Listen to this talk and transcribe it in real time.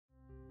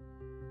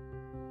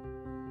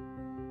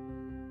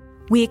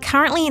We are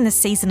currently in the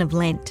season of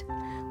Lent.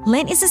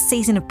 Lent is a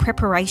season of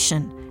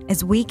preparation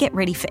as we get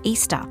ready for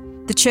Easter,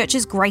 the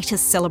Church's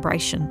greatest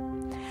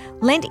celebration.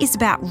 Lent is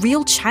about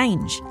real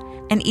change,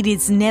 and it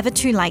is never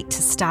too late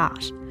to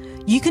start.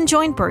 You can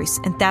join Bruce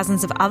and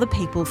thousands of other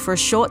people for a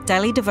short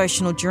daily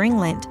devotional during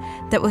Lent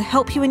that will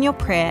help you in your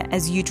prayer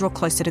as you draw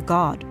closer to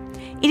God.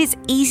 It is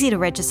easy to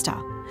register.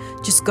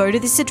 Just go to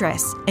this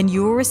address and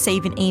you will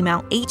receive an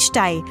email each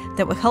day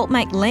that will help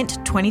make Lent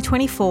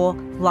 2024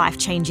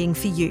 life-changing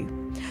for you.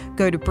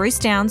 Go to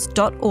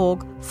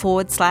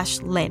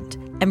brucedowns.org/Lent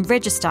and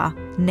register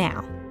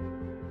now.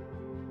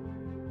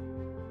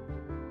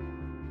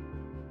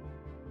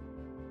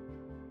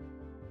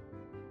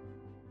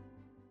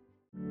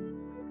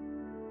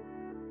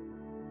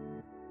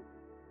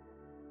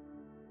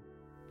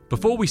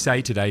 Before we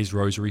say today's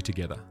Rosary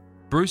together,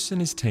 Bruce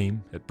and his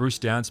team at Bruce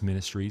Downs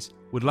Ministries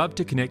would love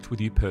to connect with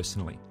you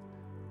personally.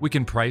 We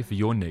can pray for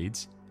your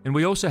needs, and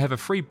we also have a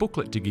free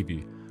booklet to give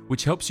you,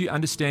 which helps you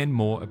understand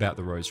more about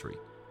the Rosary.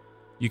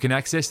 You can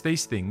access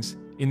these things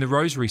in the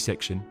Rosary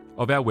section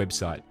of our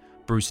website,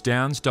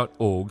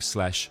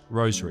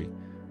 brucedowns.org/Rosary.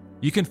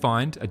 You can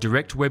find a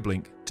direct web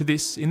link to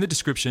this in the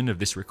description of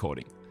this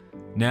recording.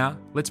 Now,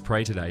 let's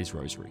pray today's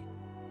Rosary.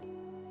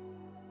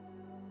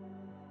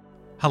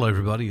 Hello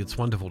everybody, it's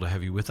wonderful to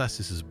have you with us.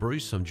 This is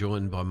Bruce. I'm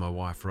joined by my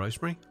wife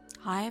Rosemary.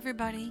 Hi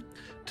everybody.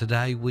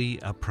 Today we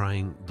are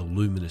praying the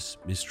Luminous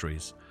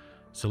mysteries.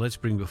 So let's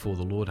bring before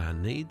the Lord our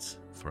needs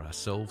for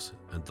ourselves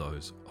and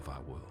those of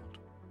our world.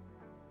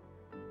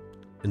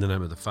 In the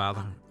name of the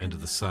Father, and of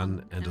the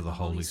Son, and of the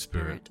Holy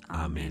Spirit.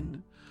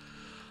 Amen.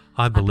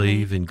 I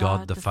believe in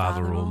God the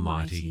Father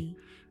Almighty,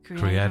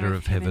 creator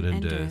of heaven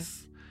and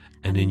earth,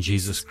 and in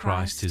Jesus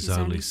Christ, his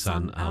only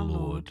Son, our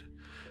Lord,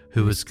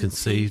 who was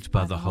conceived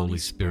by the Holy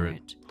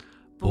Spirit,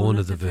 born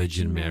of the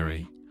Virgin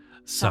Mary,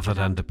 suffered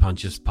under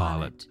Pontius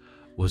Pilate,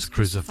 was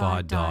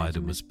crucified, died,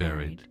 and was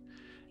buried.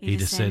 He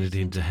descended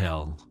into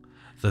hell.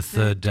 The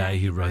third day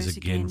he rose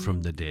again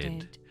from the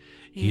dead.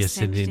 He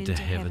ascended into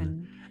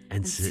heaven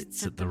and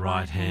sits at the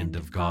right hand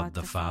of God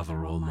the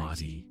Father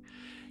Almighty.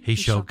 He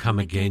shall come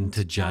again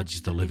to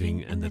judge the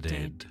living and the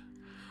dead.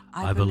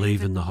 I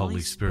believe in the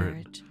Holy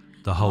Spirit,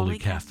 the Holy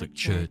Catholic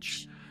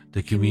Church,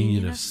 the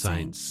communion of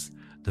saints,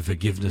 the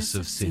forgiveness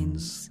of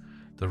sins,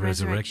 the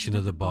resurrection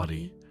of the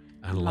body,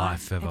 and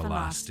life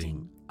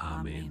everlasting.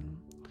 Amen.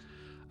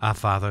 Our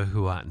Father,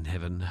 who art in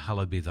heaven,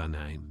 hallowed be thy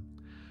name.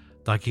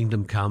 Thy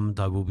kingdom come,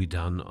 thy will be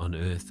done on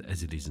earth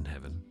as it is in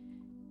heaven.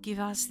 Give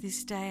us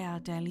this day our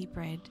daily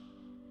bread,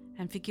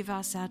 and forgive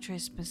us our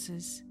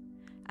trespasses,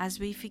 as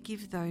we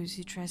forgive those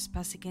who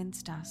trespass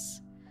against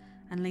us.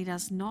 And lead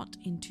us not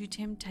into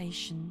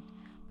temptation,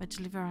 but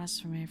deliver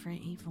us from every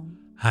evil.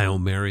 Hail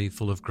Mary,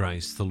 full of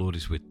grace, the Lord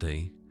is with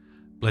thee.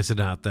 Blessed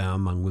art thou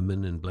among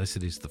women, and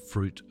blessed is the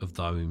fruit of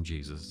thy womb,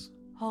 Jesus.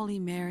 Holy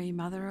Mary,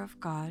 Mother of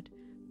God,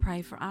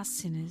 pray for us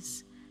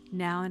sinners,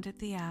 now and at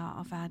the hour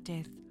of our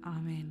death.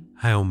 Amen.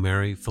 Hail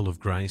Mary, full of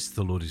grace,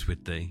 the Lord is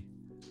with thee.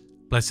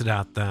 Blessed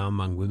art thou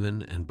among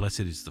women, and blessed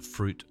is the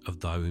fruit of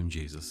thy womb,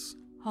 Jesus.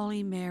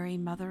 Holy Mary,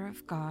 Mother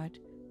of God,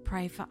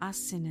 pray for us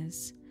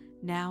sinners,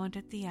 now and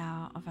at the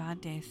hour of our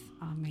death.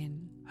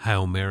 Amen.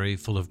 Hail Mary,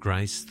 full of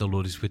grace, the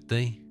Lord is with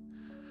thee.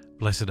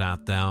 Blessed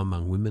art thou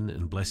among women,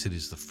 and blessed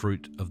is the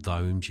fruit of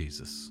thy womb,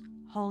 Jesus.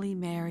 Holy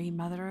Mary,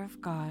 Mother of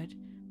God,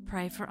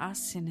 pray for us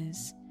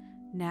sinners,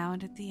 now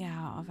and at the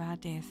hour of our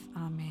death.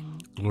 Amen.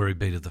 Glory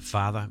be to the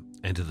Father,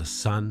 and to the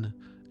Son,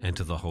 and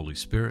to the Holy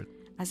Spirit.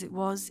 As it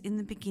was in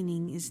the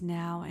beginning, is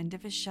now, and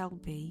ever shall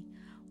be,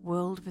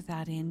 world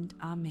without end.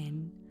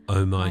 Amen.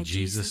 O my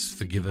Jesus,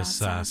 forgive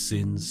us our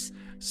sins,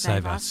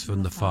 save us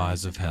from the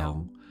fires of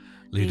hell.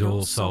 Lead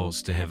all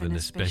souls to heaven,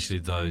 especially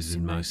those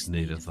in most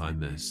need of thy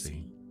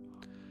mercy.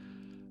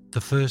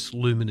 The first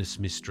luminous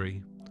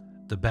mystery,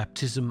 the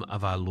baptism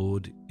of our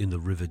Lord in the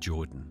river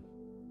Jordan.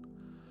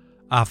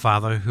 Our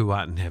Father, who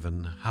art in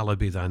heaven, hallowed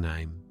be thy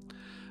name.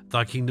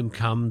 Thy kingdom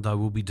come, thy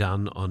will be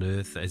done on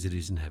earth as it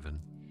is in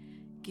heaven.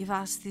 Give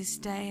us this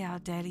day our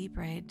daily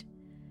bread,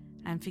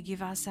 and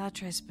forgive us our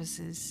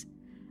trespasses,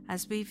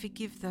 as we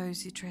forgive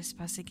those who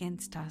trespass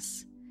against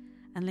us.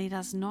 And lead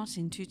us not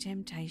into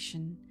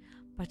temptation,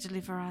 but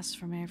deliver us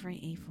from every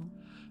evil.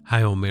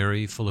 Hail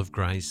Mary, full of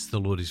grace, the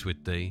Lord is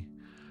with thee.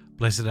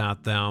 Blessed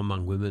art thou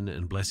among women,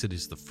 and blessed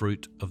is the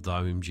fruit of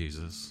thy womb,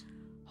 Jesus.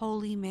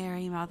 Holy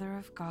Mary, Mother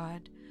of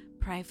God,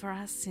 pray for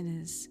us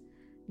sinners,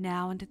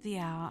 now and at the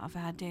hour of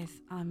our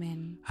death.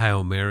 Amen.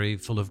 Hail Mary,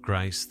 full of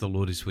grace, the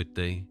Lord is with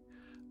thee.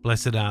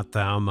 Blessed art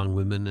thou among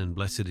women, and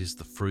blessed is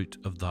the fruit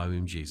of thy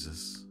womb,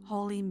 Jesus.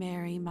 Holy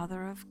Mary,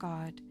 Mother of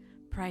God,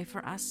 pray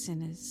for us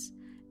sinners,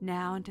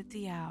 now and at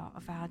the hour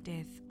of our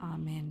death.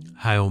 Amen.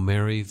 Hail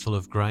Mary, full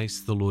of grace,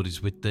 the Lord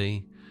is with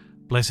thee.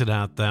 Blessed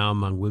art thou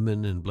among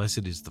women, and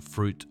blessed is the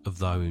fruit of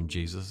thy womb,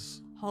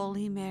 Jesus.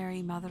 Holy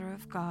Mary, Mother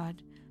of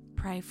God,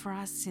 pray for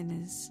us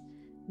sinners,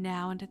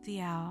 now and at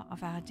the hour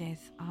of our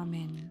death.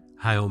 Amen.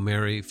 Hail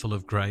Mary, full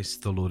of grace,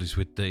 the Lord is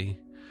with thee.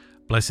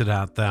 Blessed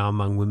art thou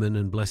among women,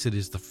 and blessed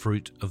is the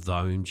fruit of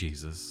thy womb,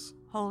 Jesus.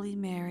 Holy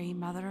Mary,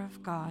 Mother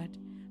of God,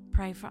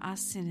 pray for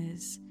us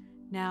sinners,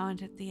 now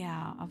and at the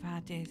hour of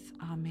our death.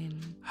 Amen.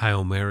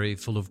 Hail Mary,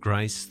 full of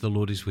grace, the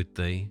Lord is with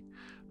thee.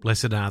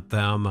 Blessed art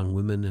thou among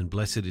women, and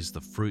blessed is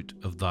the fruit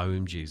of thy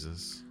womb,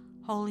 Jesus.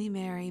 Holy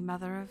Mary,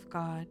 Mother of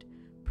God,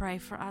 pray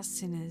for us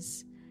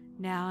sinners,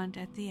 now and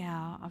at the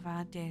hour of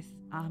our death.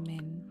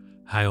 Amen.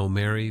 Hail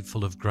Mary,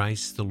 full of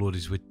grace, the Lord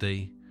is with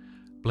thee.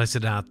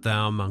 Blessed art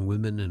thou among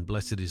women, and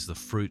blessed is the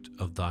fruit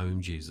of thy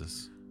womb,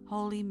 Jesus.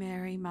 Holy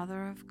Mary,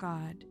 Mother of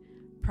God,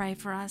 pray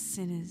for us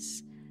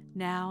sinners,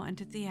 now and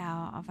at the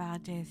hour of our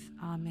death.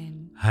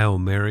 Amen. Hail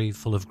Mary,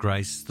 full of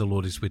grace, the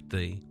Lord is with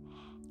thee.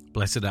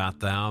 Blessed art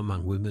thou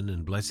among women,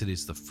 and blessed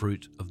is the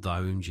fruit of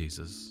thy womb,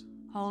 Jesus.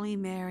 Holy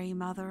Mary,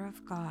 Mother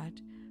of God,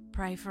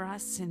 pray for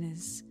us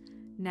sinners,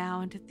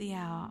 now and at the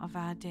hour of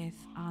our death.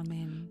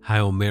 Amen.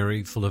 Hail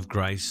Mary, full of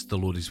grace, the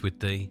Lord is with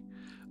thee.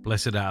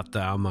 Blessed art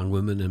thou among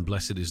women, and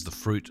blessed is the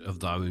fruit of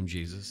thy womb,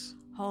 Jesus.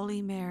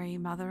 Holy Mary,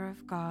 Mother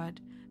of God,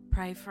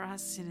 pray for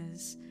us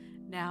sinners,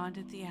 now and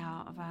at the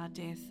hour of our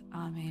death.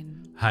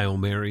 Amen. Hail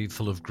Mary,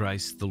 full of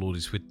grace, the Lord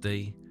is with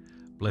thee.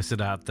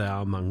 Blessed art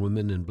thou among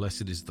women, and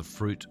blessed is the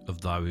fruit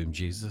of thy womb,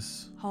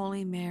 Jesus.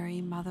 Holy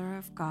Mary, Mother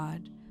of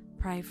God,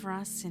 pray for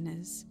us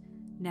sinners,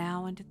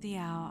 now and at the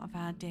hour of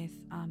our death.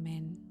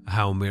 Amen.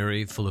 Hail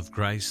Mary, full of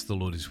grace, the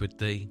Lord is with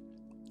thee.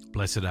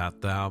 Blessed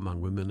art thou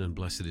among women, and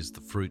blessed is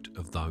the fruit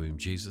of thy womb,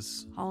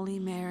 Jesus. Holy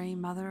Mary,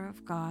 Mother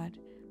of God,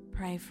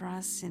 pray for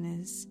us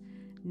sinners,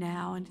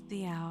 now and at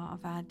the hour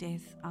of our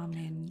death.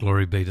 Amen.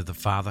 Glory be to the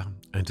Father,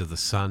 and to the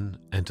Son,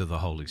 and to the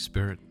Holy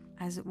Spirit.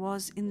 As it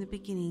was in the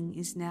beginning,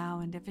 is now,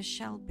 and ever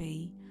shall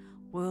be,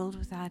 world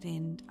without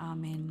end.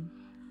 Amen.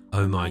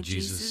 O my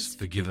Jesus,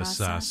 forgive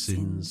us our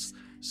sins,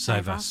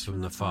 save us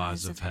from the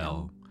fires of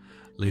hell.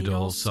 Lead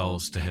all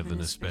souls to heaven,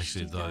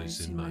 especially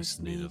those in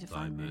most need of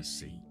thy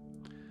mercy.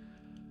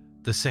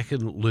 The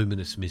second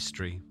luminous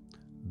mystery,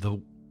 the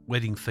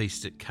wedding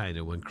feast at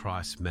Cana when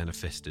Christ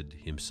manifested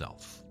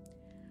himself.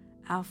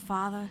 Our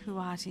Father, who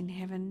art in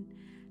heaven,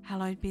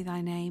 hallowed be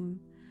thy name.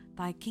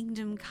 Thy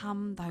kingdom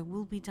come, thy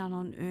will be done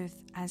on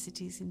earth as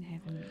it is in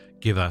heaven.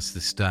 Give us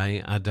this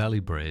day our daily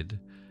bread,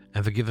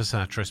 and forgive us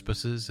our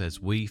trespasses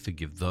as we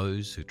forgive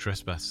those who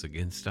trespass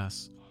against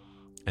us.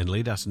 And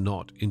lead us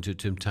not into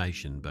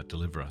temptation, but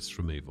deliver us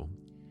from evil.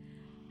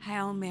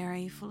 Hail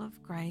Mary, full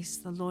of grace,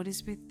 the Lord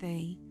is with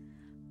thee.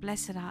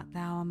 Blessed art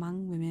thou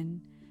among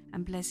women,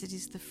 and blessed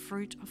is the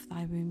fruit of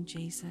thy womb,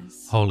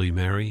 Jesus. Holy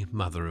Mary,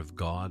 Mother of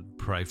God,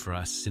 pray for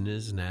us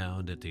sinners now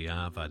and at the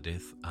hour of our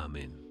death.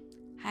 Amen.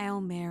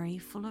 Hail Mary,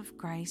 full of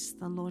grace,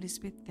 the Lord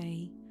is with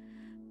thee.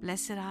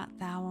 Blessed art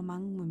thou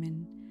among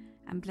women,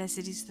 and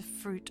blessed is the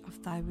fruit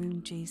of thy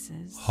womb,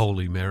 Jesus.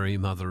 Holy Mary,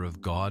 Mother of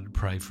God,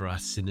 pray for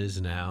us sinners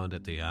now and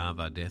at the hour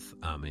of our death.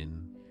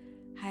 Amen.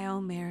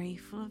 Hail Mary,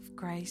 full of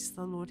grace,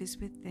 the Lord is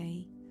with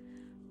thee.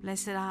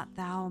 Blessed art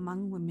thou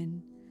among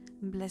women,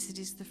 and blessed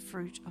is the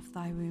fruit of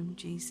thy womb,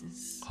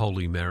 Jesus.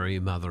 Holy Mary,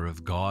 Mother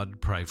of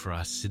God, pray for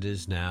us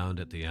sinners now and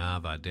at the hour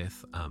of our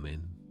death.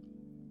 Amen.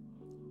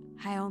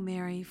 Hail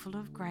Mary, full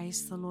of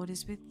grace, the Lord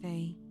is with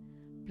thee.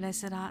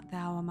 Blessed art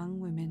thou among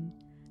women,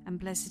 and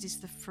blessed is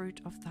the fruit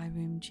of thy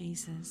womb,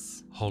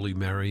 Jesus. Holy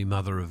Mary,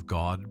 Mother of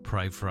God,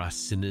 pray for us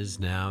sinners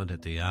now and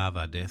at the hour of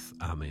our death.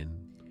 Amen.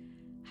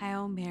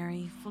 Hail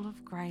Mary, full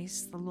of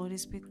grace, the Lord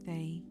is with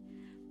thee.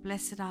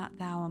 Blessed art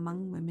thou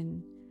among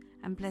women,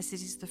 and blessed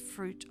is the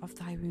fruit of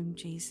thy womb,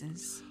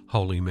 Jesus.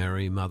 Holy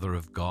Mary, Mother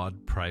of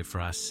God, pray for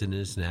us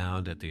sinners now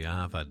and at the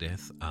hour of our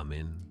death.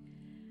 Amen.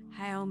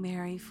 Hail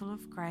Mary, full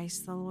of grace,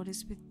 the Lord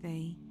is with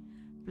thee.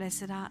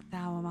 Blessed art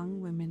thou among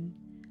women,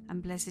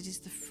 and blessed is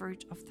the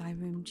fruit of thy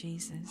womb,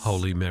 Jesus.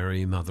 Holy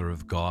Mary, Mother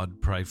of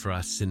God, pray for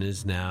us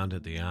sinners now and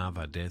at the hour of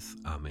our death.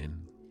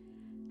 Amen.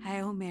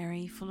 Hail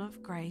Mary, full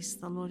of grace,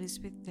 the Lord is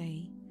with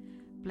thee.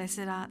 Blessed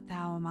art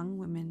thou among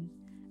women,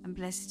 and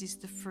blessed is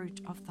the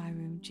fruit of thy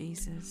womb,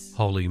 Jesus.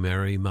 Holy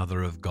Mary,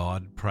 Mother of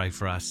God, pray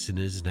for us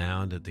sinners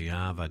now and at the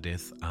hour of our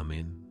death.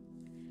 Amen.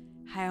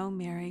 Hail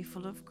Mary,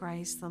 full of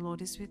grace, the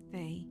Lord is with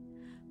thee.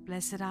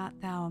 Blessed art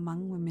thou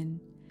among women,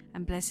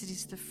 and blessed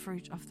is the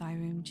fruit of thy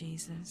womb,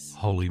 Jesus.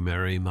 Holy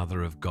Mary,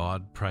 Mother of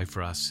God, pray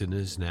for us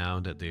sinners now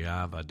and at the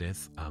hour of our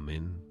death.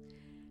 Amen.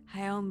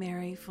 Hail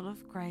Mary, full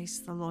of grace,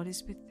 the Lord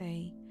is with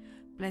thee.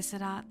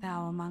 Blessed art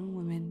thou among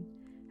women,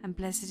 and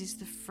blessed is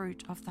the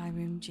fruit of thy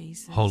womb,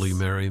 Jesus. Holy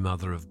Mary,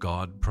 Mother of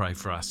God, pray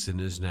for us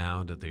sinners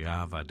now and at the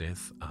hour of our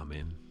death.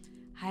 Amen.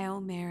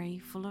 Hail Mary,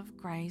 full of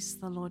grace,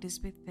 the Lord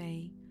is with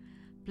thee.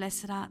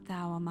 Blessed art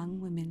thou among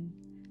women,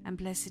 and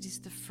blessed is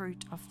the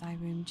fruit of thy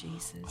womb,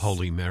 Jesus.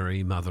 Holy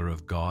Mary, Mother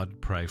of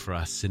God, pray for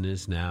us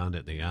sinners now and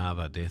at the hour of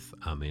our death.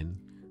 Amen.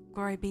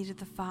 Glory be to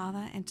the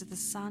Father, and to the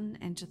Son,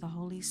 and to the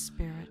Holy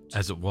Spirit.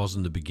 As it was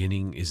in the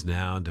beginning, is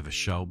now, and ever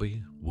shall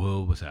be,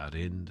 world without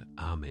end.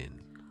 Amen.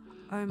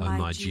 O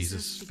my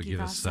Jesus, forgive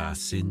us our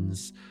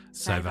sins,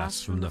 save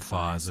us from the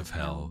fires of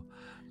hell.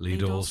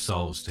 Lead all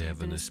souls to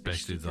heaven,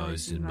 especially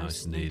those in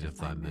most need of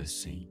thy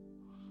mercy.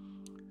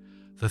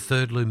 The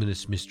third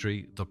luminous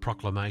mystery, the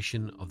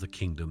proclamation of the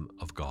kingdom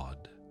of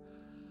God.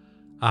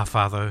 Our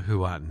Father,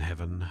 who art in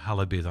heaven,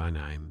 hallowed be thy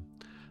name.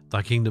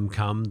 Thy kingdom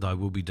come, thy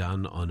will be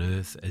done on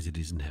earth as it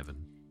is in heaven.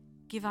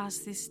 Give us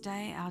this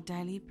day our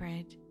daily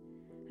bread,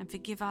 and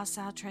forgive us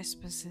our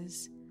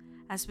trespasses,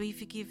 as we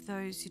forgive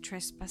those who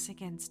trespass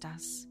against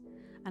us.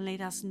 And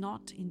lead us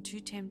not into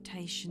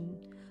temptation,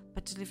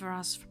 but deliver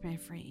us from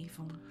every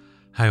evil.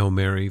 Hail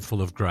Mary,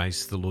 full of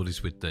grace, the Lord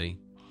is with thee.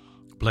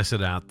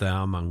 Blessed art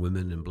thou among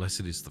women, and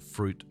blessed is the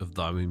fruit of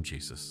thy womb,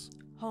 Jesus.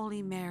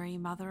 Holy Mary,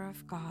 Mother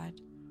of God,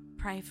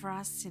 pray for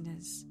us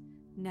sinners,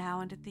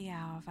 now and at the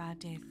hour of our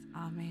death.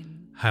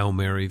 Amen. Hail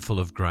Mary, full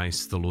of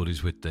grace, the Lord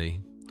is with thee.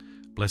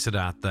 Blessed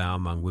art thou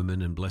among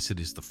women, and blessed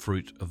is the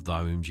fruit of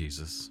thy womb,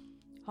 Jesus.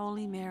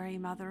 Holy Mary,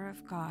 Mother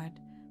of God,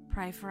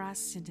 pray for us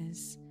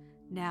sinners,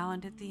 now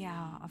and at the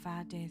hour of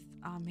our death.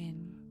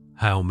 Amen.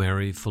 Hail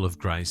Mary, full of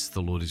grace,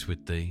 the Lord is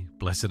with thee.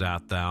 Blessed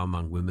art thou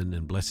among women,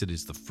 and blessed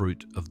is the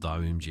fruit of thy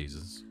womb,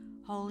 Jesus.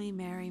 Holy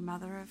Mary,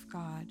 Mother of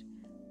God,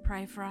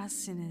 pray for us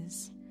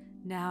sinners,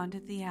 now and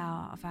at the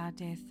hour of our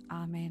death.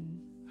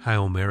 Amen.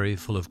 Hail Mary,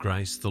 full of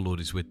grace, the Lord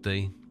is with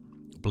thee.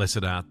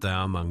 Blessed art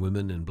thou among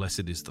women, and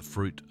blessed is the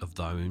fruit of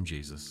thy womb,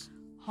 Jesus.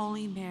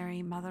 Holy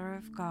Mary, Mother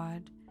of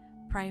God,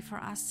 pray for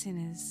us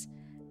sinners,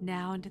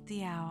 now and at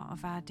the hour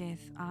of our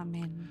death.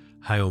 Amen.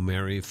 Hail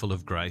Mary, full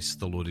of grace,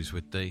 the Lord is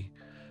with thee.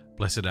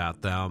 Blessed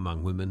art thou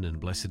among women, and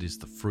blessed is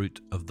the fruit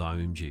of thy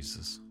womb,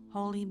 Jesus.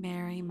 Holy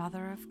Mary,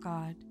 Mother of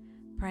God,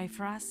 pray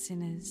for us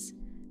sinners,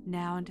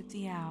 now and at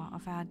the hour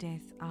of our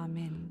death.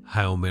 Amen.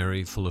 Hail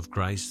Mary, full of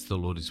grace, the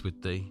Lord is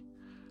with thee.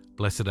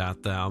 Blessed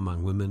art thou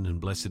among women,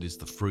 and blessed is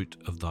the fruit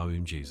of thy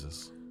womb,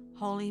 Jesus.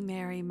 Holy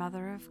Mary,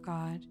 Mother of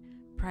God,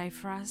 pray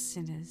for us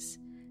sinners,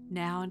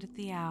 now and at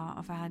the hour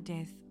of our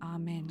death.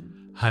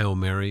 Amen. Hail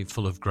Mary,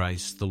 full of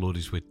grace, the Lord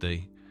is with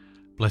thee.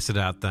 Blessed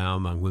art thou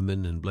among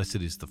women, and blessed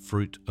is the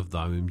fruit of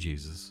thy womb,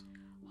 Jesus.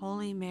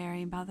 Holy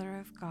Mary, Mother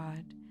of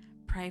God,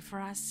 pray for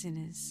us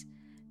sinners,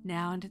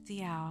 now and at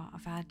the hour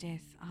of our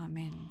death.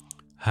 Amen.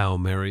 Hail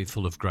Mary,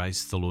 full of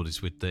grace, the Lord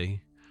is with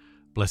thee.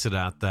 Blessed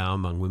art thou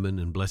among women,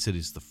 and blessed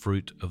is the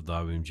fruit of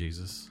thy womb,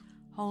 Jesus.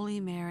 Holy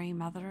Mary,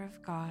 Mother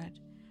of God,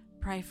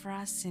 pray for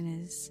us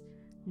sinners,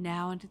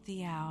 now and at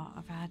the hour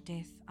of our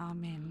death.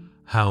 Amen.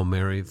 Hail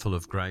Mary, full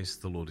of grace,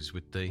 the Lord is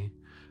with thee.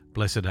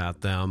 Blessed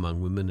art thou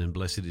among women, and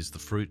blessed is the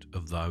fruit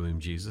of thy womb,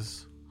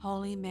 Jesus.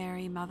 Holy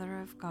Mary, Mother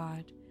of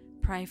God,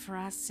 pray for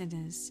us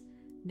sinners,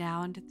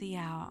 now and at the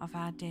hour of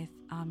our death.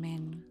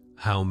 Amen.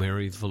 Hail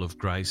Mary, full of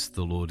grace,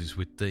 the Lord is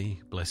with thee.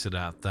 Blessed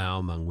art thou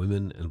among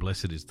women, and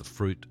blessed is the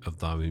fruit of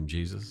thy womb,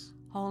 Jesus.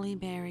 Holy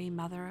Mary,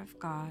 Mother of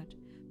God,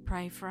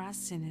 pray for us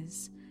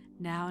sinners,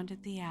 now and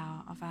at the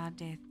hour of our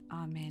death.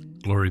 Amen.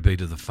 Glory be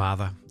to the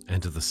Father,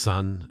 and to the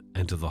Son,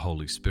 and to the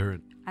Holy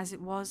Spirit. As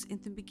it was in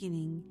the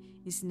beginning,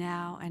 is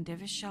now, and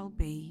ever shall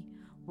be,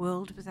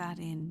 world without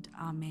end.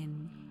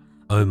 Amen.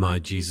 O my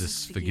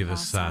Jesus, forgive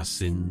us our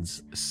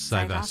sins,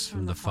 save us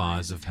from the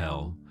fires of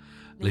hell.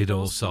 Lead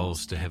all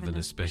souls to heaven,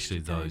 especially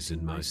those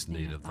in most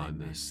need of thy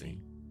mercy.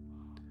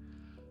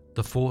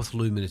 The fourth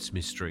luminous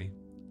mystery,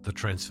 the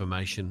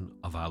transformation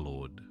of our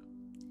Lord.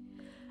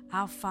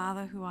 Our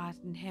Father, who art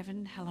in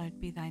heaven, hallowed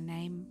be thy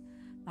name.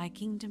 Thy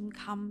kingdom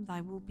come,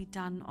 thy will be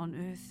done on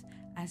earth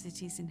as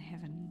it is in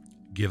heaven.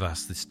 Give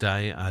us this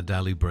day our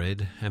daily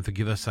bread, and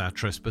forgive us our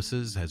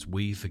trespasses as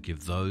we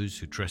forgive those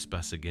who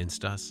trespass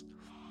against us.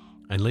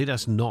 And lead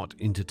us not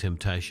into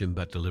temptation,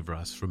 but deliver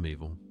us from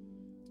evil.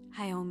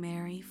 Hail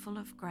Mary, full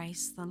of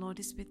grace, the Lord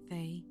is with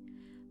thee.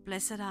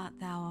 Blessed art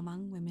thou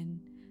among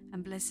women,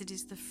 and blessed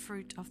is the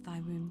fruit of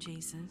thy womb,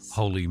 Jesus.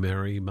 Holy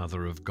Mary,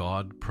 Mother of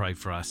God, pray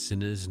for us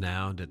sinners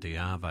now and at the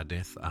hour of our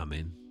death.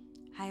 Amen.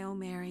 Hail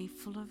Mary,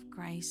 full of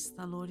grace,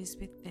 the Lord is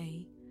with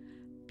thee.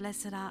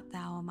 Blessed art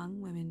thou among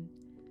women,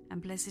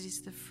 and blessed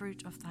is the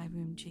fruit of thy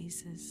womb,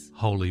 Jesus.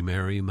 Holy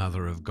Mary,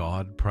 Mother of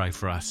God, pray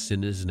for us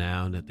sinners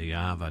now and at the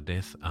hour of our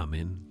death.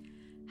 Amen.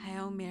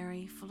 Hail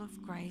Mary, full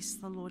of grace,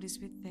 the Lord is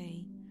with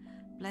thee.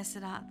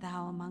 Blessed art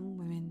thou among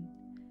women,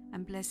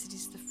 and blessed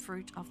is the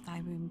fruit of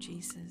thy womb,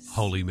 Jesus.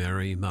 Holy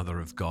Mary, Mother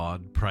of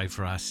God, pray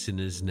for us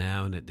sinners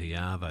now and at the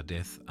hour of our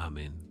death.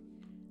 Amen.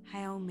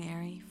 Hail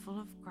Mary, full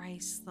of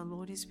grace, the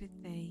Lord is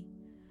with thee.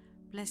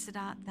 Blessed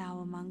art thou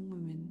among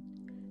women,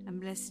 and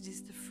blessed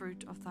is the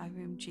fruit of thy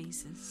womb,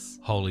 Jesus.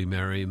 Holy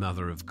Mary,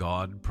 Mother of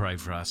God, pray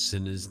for us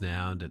sinners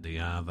now and at the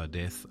hour of our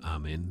death.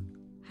 Amen.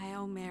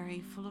 Hail Mary,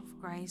 full of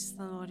grace,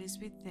 the Lord is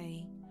with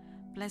thee.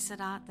 Blessed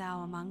art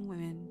thou among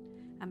women,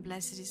 and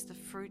blessed is the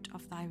fruit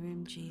of thy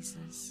womb,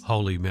 Jesus.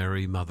 Holy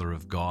Mary, Mother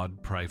of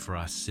God, pray for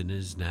us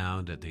sinners now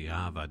and at the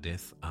hour of our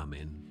death.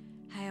 Amen.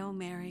 Hail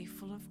Mary,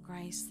 full of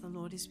grace, the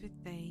Lord is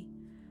with thee.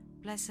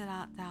 Blessed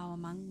art thou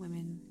among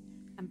women,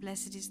 and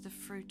blessed is the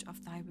fruit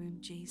of thy womb,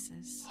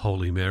 Jesus.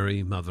 Holy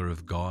Mary, Mother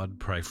of God,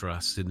 pray for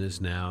us sinners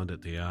now and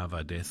at the hour of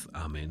our death.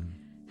 Amen.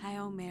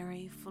 Hail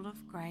Mary, full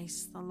of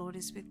grace, the Lord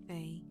is with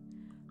thee.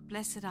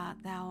 Blessed art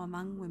thou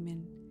among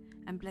women,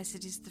 and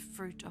blessed is the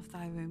fruit of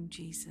thy womb,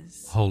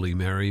 Jesus. Holy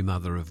Mary,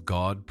 Mother of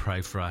God,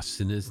 pray for us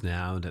sinners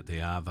now and at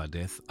the hour of our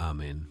death.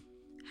 Amen.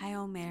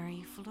 Hail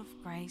Mary, full of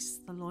grace,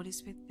 the Lord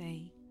is with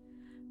thee.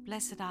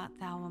 Blessed art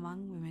thou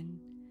among women,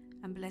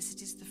 and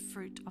blessed is the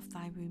fruit of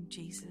thy womb,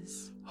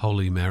 Jesus.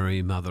 Holy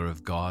Mary, Mother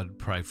of God,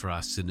 pray for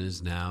us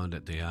sinners now and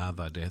at the hour of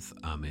our death.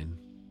 Amen.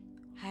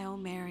 Hail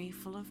Mary,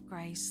 full of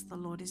grace, the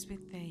Lord is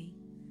with thee.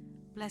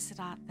 Blessed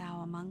art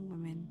thou among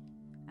women,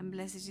 and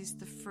blessed is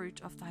the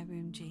fruit of thy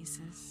womb,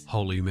 Jesus.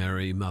 Holy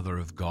Mary, Mother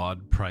of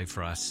God, pray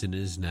for us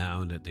sinners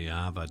now and at the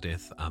hour of our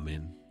death.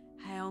 Amen.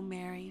 Hail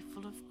Mary,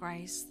 full of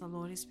grace, the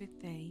Lord is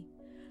with thee.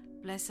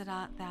 Blessed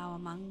art thou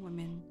among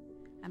women,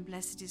 and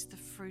blessed is the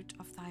fruit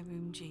of thy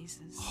womb,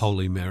 Jesus.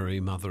 Holy Mary,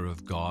 Mother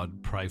of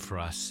God, pray for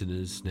us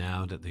sinners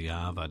now and at the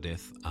hour of our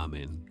death.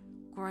 Amen.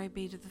 Glory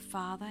be to the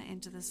Father,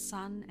 and to the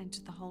Son, and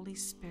to the Holy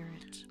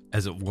Spirit.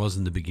 As it was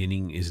in the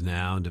beginning, is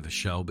now, and ever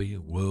shall be,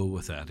 world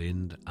without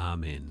end.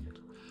 Amen.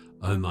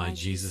 O my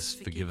Jesus,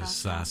 forgive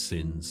us our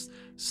sins,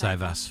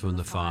 save us from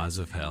the fires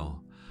of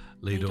hell.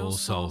 Lead all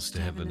souls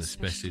to heaven,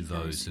 especially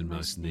those in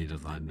most need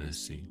of thy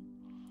mercy.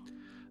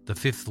 The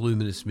fifth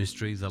luminous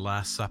mystery, the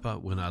Last Supper,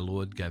 when our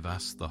Lord gave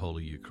us the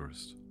Holy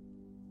Eucharist.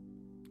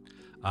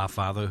 Our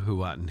Father,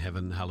 who art in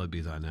heaven, hallowed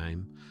be thy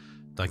name.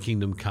 Thy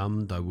kingdom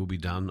come, thy will be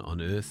done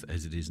on earth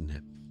as it is in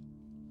heaven.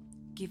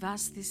 Give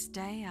us this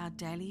day our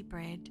daily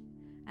bread,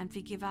 and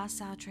forgive us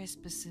our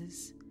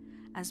trespasses,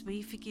 as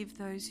we forgive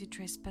those who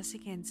trespass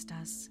against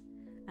us.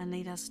 And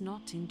lead us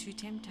not into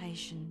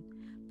temptation,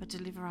 but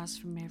deliver us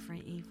from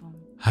every evil.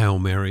 Hail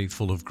Mary,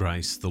 full of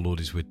grace, the Lord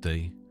is with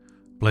thee.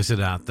 Blessed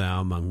art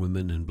thou among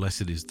women, and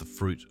blessed is the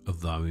fruit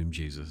of thy womb,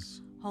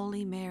 Jesus.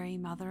 Holy Mary,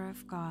 Mother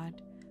of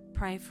God,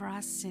 pray for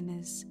us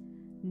sinners,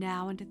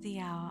 now and at the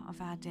hour of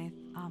our death.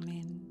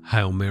 Amen.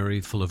 Hail Mary,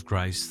 full of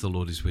grace, the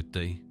Lord is with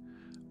thee.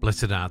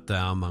 Blessed art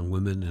thou among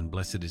women, and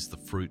blessed is the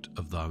fruit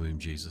of thy womb,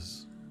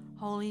 Jesus.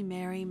 Holy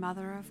Mary,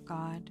 Mother of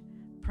God,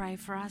 pray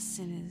for us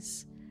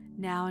sinners,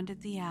 now and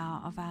at the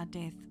hour of our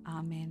death.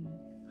 Amen.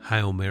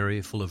 Hail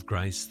Mary, full of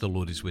grace, the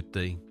Lord is with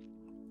thee.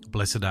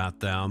 Blessed art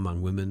thou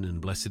among women,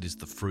 and blessed is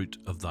the fruit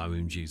of thy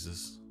womb,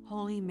 Jesus.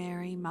 Holy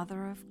Mary,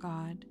 Mother of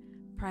God,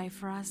 pray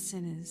for us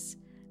sinners,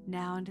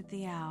 now and at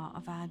the hour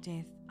of our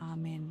death.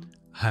 Amen.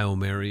 Hail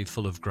Mary,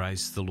 full of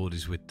grace, the Lord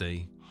is with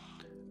thee.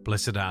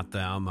 Blessed art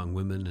thou among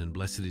women, and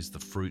blessed is the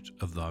fruit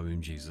of thy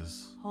womb,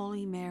 Jesus.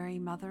 Holy Mary,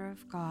 Mother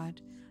of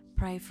God,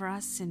 pray for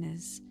us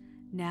sinners,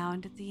 now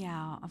and at the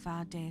hour of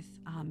our death.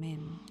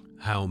 Amen.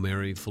 Hail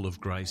Mary, full of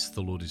grace,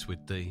 the Lord is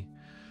with thee.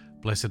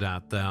 Blessed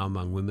art thou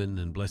among women,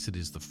 and blessed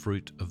is the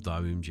fruit of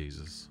thy womb,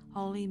 Jesus.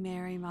 Holy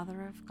Mary,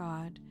 Mother of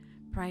God,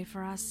 pray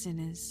for us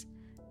sinners,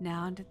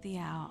 now and at the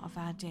hour of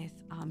our death.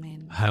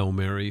 Amen. Hail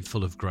Mary,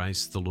 full of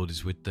grace, the Lord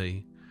is with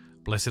thee.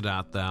 Blessed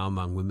art thou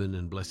among women,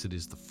 and blessed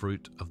is the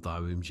fruit of thy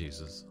womb,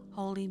 Jesus.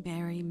 Holy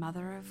Mary,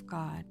 Mother of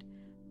God,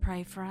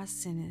 pray for us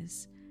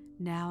sinners,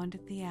 now and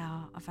at the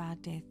hour of our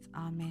death.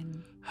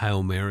 Amen.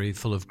 Hail Mary,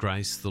 full of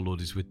grace, the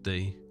Lord is with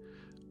thee.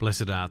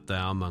 Blessed art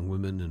thou among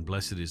women, and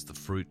blessed is the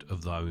fruit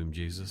of thy womb,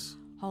 Jesus.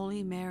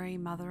 Holy Mary,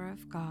 Mother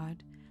of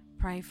God,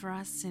 pray for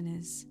us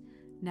sinners,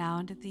 now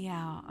and at the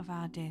hour of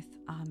our death.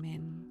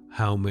 Amen.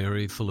 Hail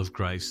Mary, full of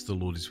grace, the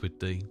Lord is with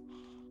thee.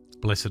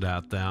 Blessed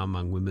art thou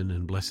among women,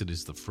 and blessed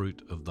is the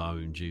fruit of thy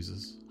womb,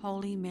 Jesus.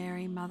 Holy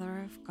Mary,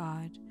 Mother of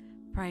God,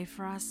 pray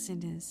for us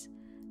sinners,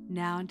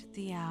 now and at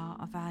the hour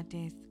of our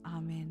death.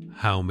 Amen.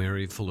 Hail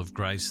Mary, full of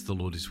grace, the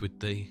Lord is with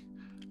thee.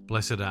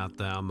 Blessed art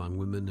thou among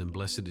women, and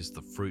blessed is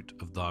the fruit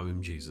of thy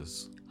womb,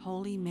 Jesus.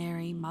 Holy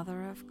Mary,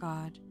 Mother of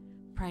God,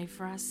 pray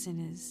for us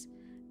sinners,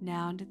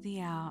 now and at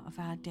the hour of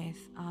our death.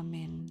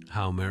 Amen.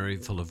 Hail Mary,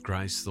 full of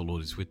grace, the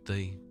Lord is with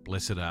thee.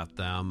 Blessed art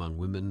thou among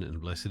women, and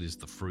blessed is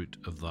the fruit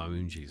of thy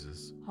womb,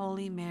 Jesus.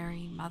 Holy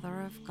Mary,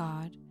 Mother of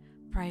God,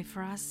 pray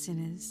for us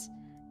sinners,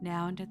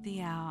 now and at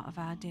the hour of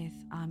our death.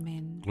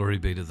 Amen. Glory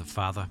be to the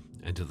Father,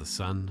 and to the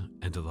Son,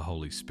 and to the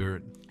Holy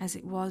Spirit. As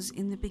it was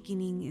in the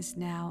beginning, is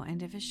now,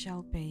 and ever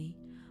shall be,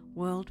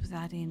 world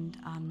without end.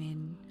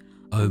 Amen.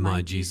 O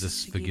my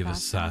Jesus, forgive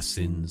us our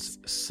sins,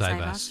 save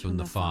us from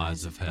the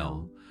fires of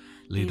hell.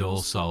 Lead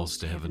all souls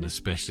to heaven,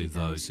 especially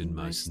those in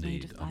most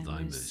need of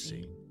thy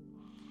mercy.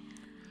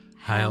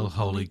 Hail,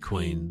 Holy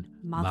Queen,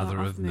 Mother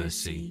of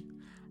mercy,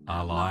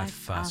 our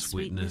life, our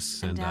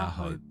sweetness, and our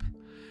hope.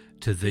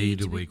 To thee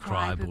do we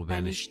cry, poor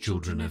banished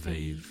children of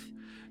Eve.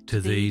 To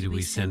thee do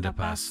we send up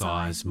our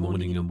sighs,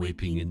 mourning and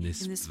weeping in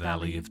this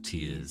valley of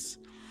tears.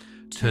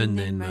 Turn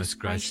then, most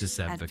gracious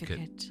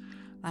Advocate,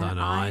 thine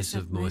eyes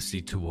of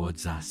mercy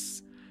towards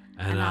us,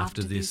 and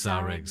after this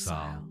our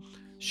exile,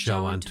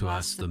 show unto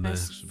us the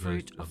merciful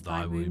fruit of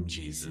thy womb,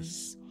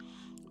 Jesus.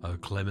 O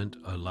clement,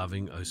 O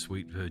loving, O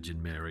sweet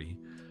Virgin Mary,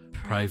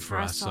 pray for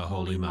us, O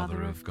Holy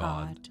Mother of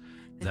God,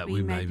 that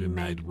we may be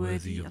made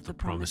worthy of the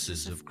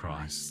promises of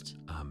Christ.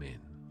 Amen.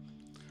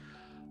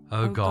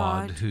 O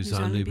God, whose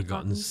only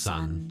begotten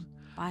Son,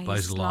 by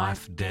his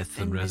life, death,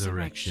 and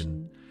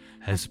resurrection,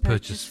 has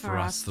purchased for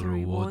us the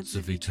rewards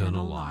of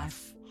eternal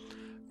life,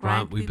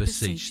 grant, we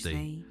beseech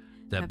thee,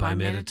 that by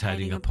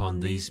meditating upon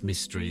these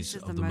mysteries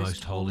of the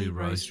most holy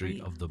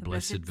Rosary of the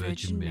Blessed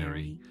Virgin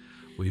Mary,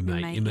 we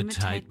may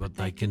imitate what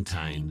they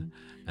contain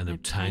and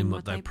obtain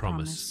what they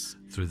promise,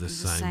 through the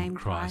same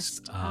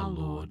Christ our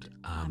Lord.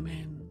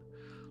 Amen.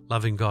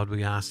 Loving God,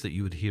 we ask that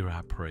you would hear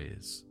our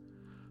prayers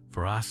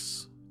for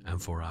us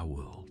and for our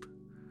world.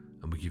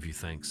 And we give you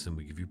thanks and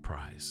we give you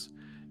praise.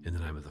 In the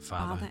name of the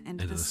Father,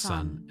 and of the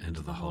Son, and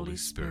of the Holy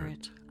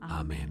Spirit.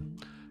 Amen.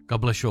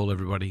 God bless you all,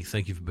 everybody.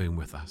 Thank you for being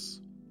with us.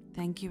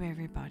 Thank you,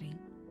 everybody.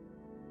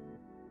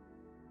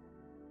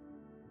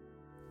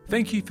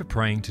 Thank you for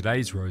praying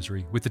today's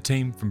Rosary with the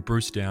team from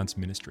Bruce Downs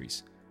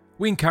Ministries.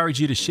 We encourage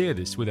you to share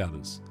this with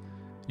others.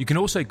 You can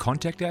also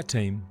contact our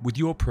team with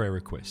your prayer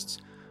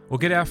requests or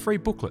get our free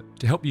booklet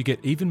to help you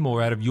get even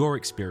more out of your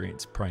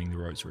experience praying the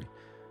Rosary.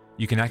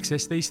 You can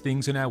access these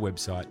things on our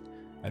website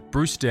at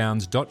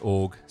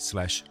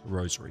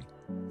brucedowns.org/rosary.